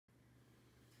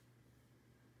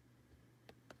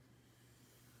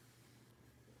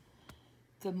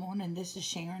Good morning. This is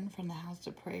Sharon from the House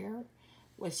of Prayer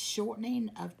with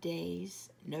Shortening of Days,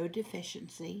 No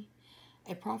Deficiency,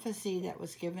 a prophecy that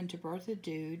was given to Bertha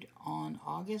Dudde on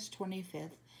August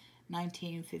 25th,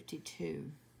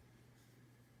 1952.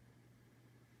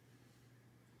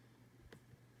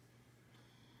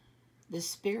 The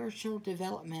spiritual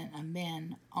development of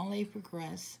men only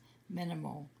progress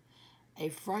minimal. A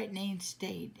frightening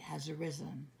state has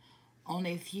arisen.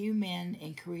 Only few men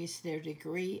increase their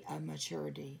degree of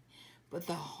maturity, but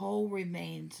the whole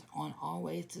remains on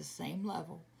always the same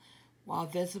level, while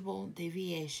visible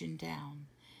deviation down.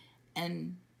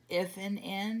 And if an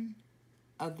end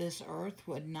of this earth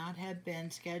would not have been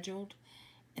scheduled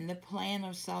in the plan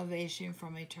of salvation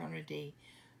from eternity,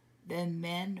 then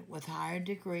men with higher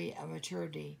degree of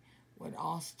maturity would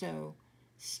also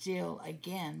still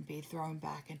again be thrown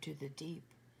back into the deep.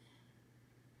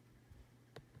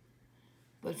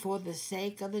 But for the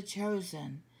sake of the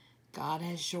chosen, God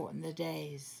has shortened the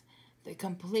days. The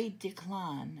complete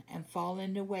decline and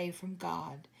falling away from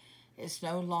God is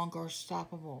no longer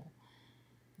stoppable.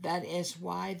 That is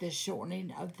why the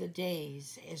shortening of the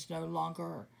days is no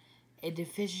longer a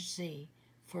deficiency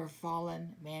for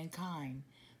fallen mankind,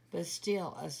 but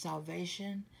still a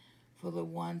salvation for the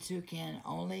ones who can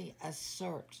only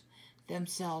assert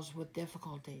themselves with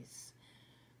difficulties,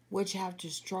 which have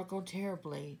to struggle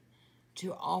terribly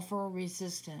to offer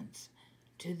resistance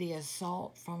to the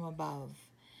assault from above.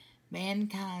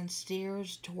 Mankind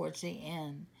steers towards the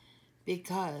end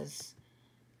because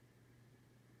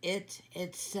it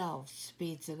itself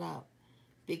speeds it up.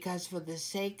 Because for the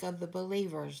sake of the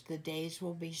believers, the days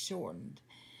will be shortened.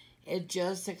 It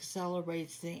just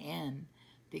accelerates the end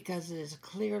because it is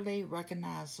clearly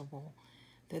recognizable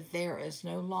that there is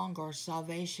no longer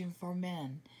salvation for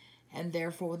men, and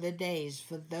therefore the days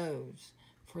for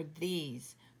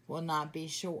these will not be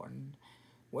shortened,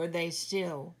 where they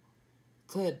still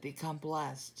could become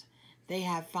blessed. They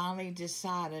have finally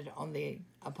decided on the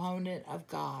opponent of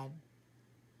God,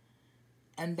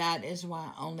 and that is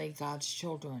why only God's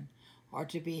children are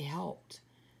to be helped,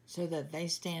 so that they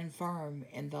stand firm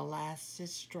in the last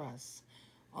distress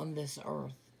on this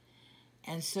earth.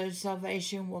 And so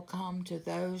salvation will come to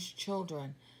those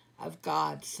children of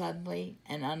God suddenly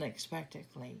and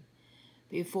unexpectedly,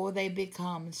 before they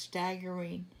become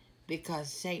staggering, because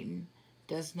Satan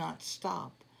does not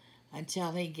stop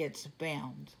until he gets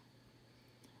bound.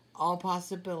 All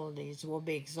possibilities will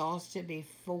be exhausted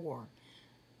before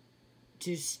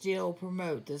to still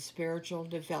promote the spiritual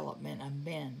development of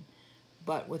men,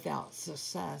 but without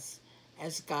success,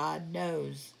 as God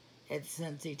knows it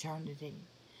since eternity.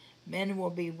 Men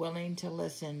will be willing to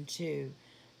listen to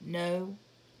no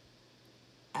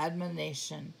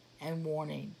admonition and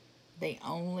warning. They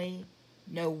only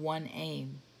know one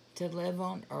aim, to live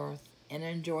on earth in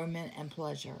enjoyment and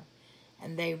pleasure,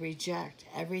 and they reject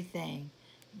everything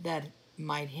that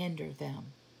might hinder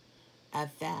them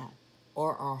at that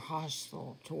or are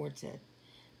hostile towards it.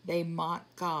 They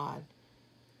mock God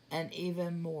and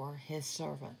even more his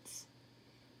servants.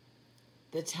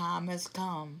 The time has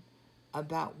come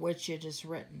about which it is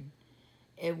written,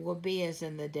 "It will be as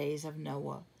in the days of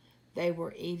Noah. They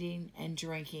were eating and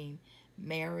drinking,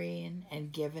 marrying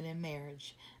and given in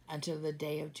marriage until the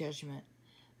day of judgment."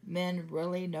 Men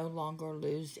really no longer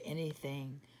lose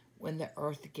anything when the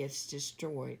earth gets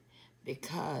destroyed,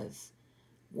 because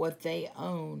what they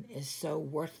own is so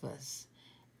worthless,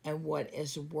 and what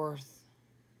is worth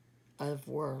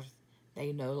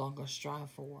they no longer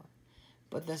strive for.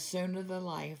 But the sooner the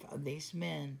life of these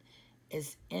men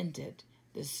is ended,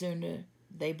 the sooner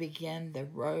they begin the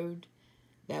road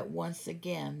that once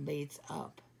again leads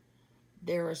up.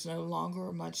 There is no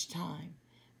longer much time,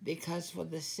 because for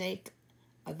the sake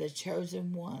of the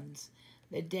chosen ones,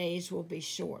 the days will be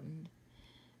shortened.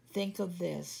 Think of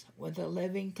this: when the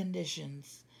living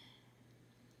conditions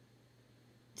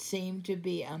seem to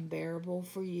be unbearable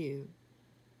for you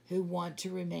who want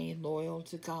to remain loyal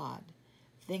to God,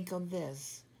 think of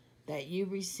this, that you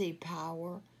receive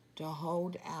power to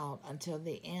hold out until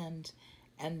the end,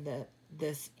 and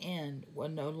this end will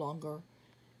no longer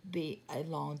be a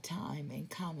long time in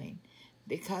coming,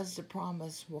 because the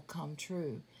promise will come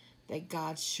true that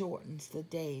God shortens the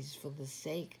days for the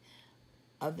sake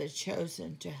of the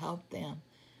chosen, to help them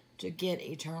to get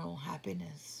eternal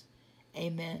happiness.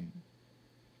 Amen.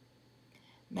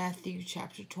 Matthew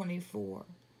chapter 24,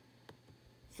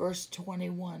 verse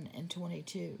 21 and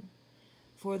 22.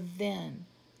 For then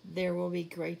there will be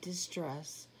great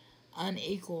distress,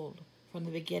 unequaled from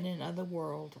the beginning of the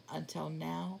world until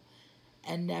now,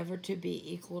 and never to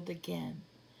be equaled again.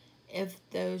 If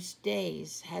those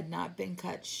days had not been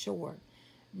cut short,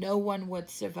 no one would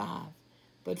survive.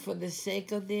 But for the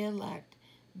sake of the elect,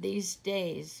 these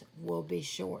days will be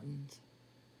shortened.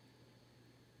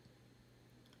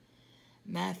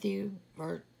 Matthew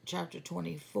chapter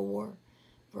 24,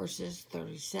 verses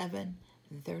 37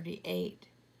 and 38.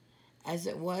 As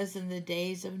it was in the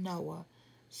days of Noah,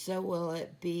 so will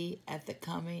it be at the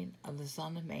coming of the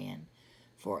Son of Man.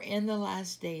 For in the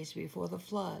last days before the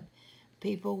flood,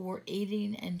 people were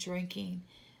eating and drinking,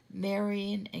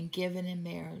 marrying and giving in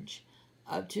marriage,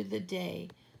 up to the day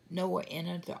Noah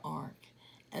entered the ark,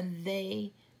 and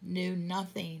they knew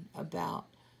nothing about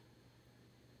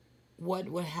what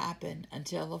would happen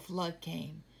until the flood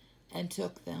came and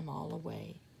took them all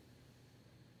away.